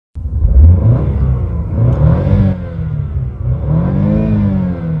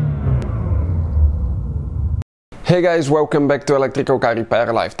Hey guys, welcome back to Electrical Car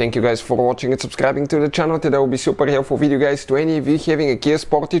Repair Live. Thank you guys for watching and subscribing to the channel. Today will be super helpful video guys to any of you having a Kia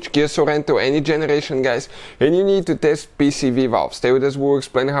Sportage, Kia Sorento, any generation guys, and you need to test PCV valve. Stay with us, we'll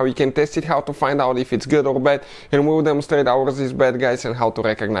explain how you can test it, how to find out if it's good or bad, and we'll demonstrate ours is bad guys and how to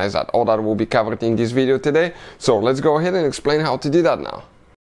recognize that. All that will be covered in this video today. So let's go ahead and explain how to do that now.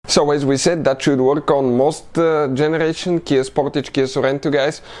 So as we said, that should work on most generation Kia Sportage, Kia Sorento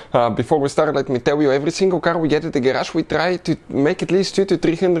guys. Before we start, let me tell you, every single car we get at the garage, we try to make at least 200 to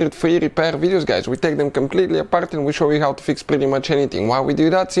 300 free repair videos guys. We take them completely apart and we show you how to fix pretty much anything. Why we do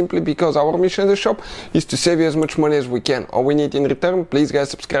that? Simply because our mission in the shop is to save you as much money as we can. All we need in return, please guys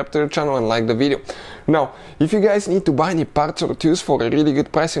subscribe to the channel and like the video. Now, if you guys need to buy any parts or tools for a really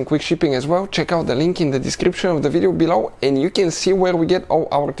good price and quick shipping as well, check out the link in the description of the video below and you can see where we get all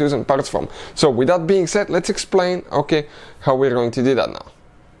our tools and parts from. So with that being said, let's explain how we're going to do that now.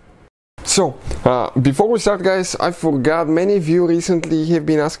 So before we start guys, I forgot, many of you recently have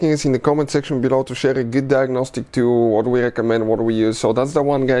been asking us in the comment section below to share a good diagnostic tool, what we recommend, what we use. So that's the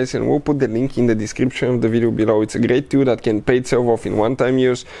one guys, and we'll put the link in the description of the video below. It's a great tool that can pay itself off in one-time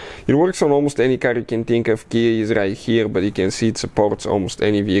use. It works on almost any car you can think of. Kia is right here, but you can see it supports almost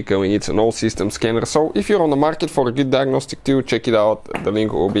any vehicle and it's an all-system scanner. So if you're on the market for a good diagnostic tool, check it out. The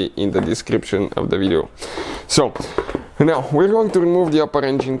link will be in the description of the video. So now we're going to remove the upper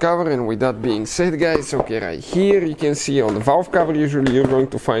engine cover, and with that being said guys, right here you can see on the valve cover usually you're going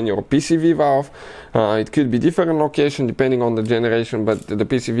to find your PCV valve. It could be different location depending on the generation, but the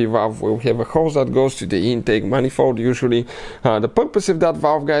PCV valve will have a hose that goes to the intake manifold usually. The purpose of that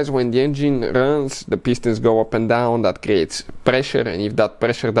valve guys, when the engine runs, the pistons go up and down, that creates pressure, and if that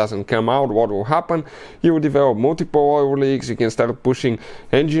pressure doesn't come out, what will happen? You will develop multiple oil leaks. You can start pushing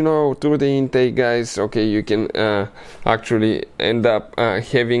engine oil through the intake guys. You can actually end up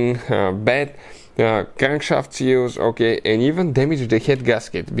having bad crankshaft seals, and even damage the head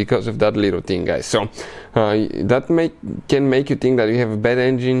gasket because of that little thing guys. So that can make you think that you have a bad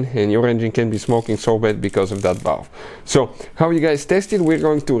engine, and your engine can be smoking so bad because of that valve. So how you guys test it? We're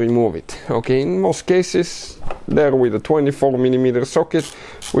going to remove it. In most cases, there with a 24mm socket,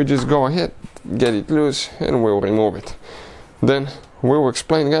 we just go ahead, get it loose, and we'll remove it. Then we'll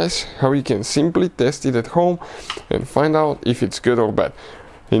explain guys how you can simply test it at home and find out if it's good or bad.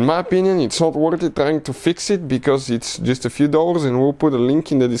 In my opinion, it's not worth it trying to fix it because it's just a few dollars, and we'll put a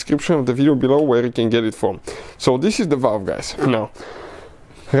link in the description of the video below where you can get it from. So this is the valve guys. Now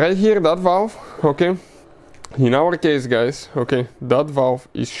right here, that valve, in our case guys, that valve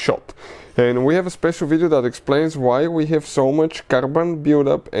is shot, and we have a special video that explains why we have so much carbon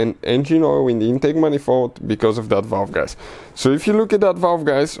buildup and engine oil in the intake manifold because of that valve guys. So if you look at that valve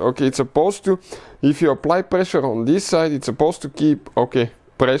guys, it's supposed to, if you apply pressure on this side, it's supposed to keep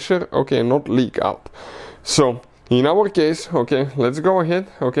pressure, and not leak out. So in our case, let's go ahead,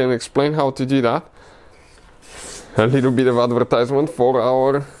 and explain how to do that. A little bit of advertisement for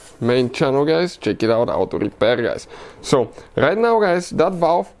our main channel guys, check it out, how to repair guys. So right now guys, that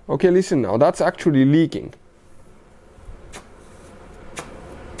valve, listen now, that's actually leaking.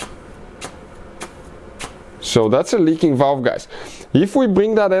 So that's a leaking valve guys. If we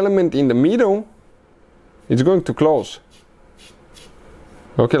bring that element in the middle, it's going to close.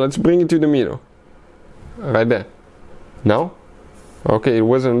 Let's bring it to the middle, right there. Now, it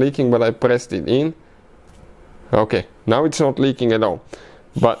wasn't leaking, but I pressed it in. Now it's not leaking at all.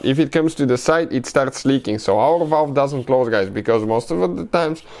 But if it comes to the side, it starts leaking. So our valve doesn't close guys, because most of the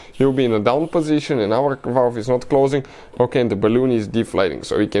times you'll be in a down position and our valve is not closing, and the balloon is deflating.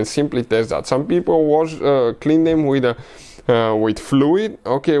 So you can simply test that. Some people clean them with fluid,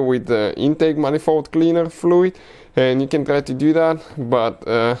 with the intake manifold cleaner fluid, and you can try to do that, but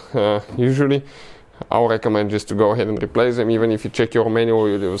usually I'll recommend just to go ahead and replace them. Even if you check your manual,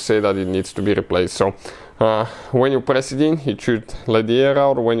 it will say that it needs to be replaced. So when you press it in, it should let the air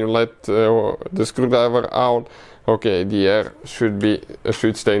out. When you let the screwdriver out, the air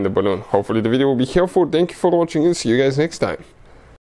should stay in the balloon. Hopefully the video will be helpful. Thank you for watching and see you guys next time.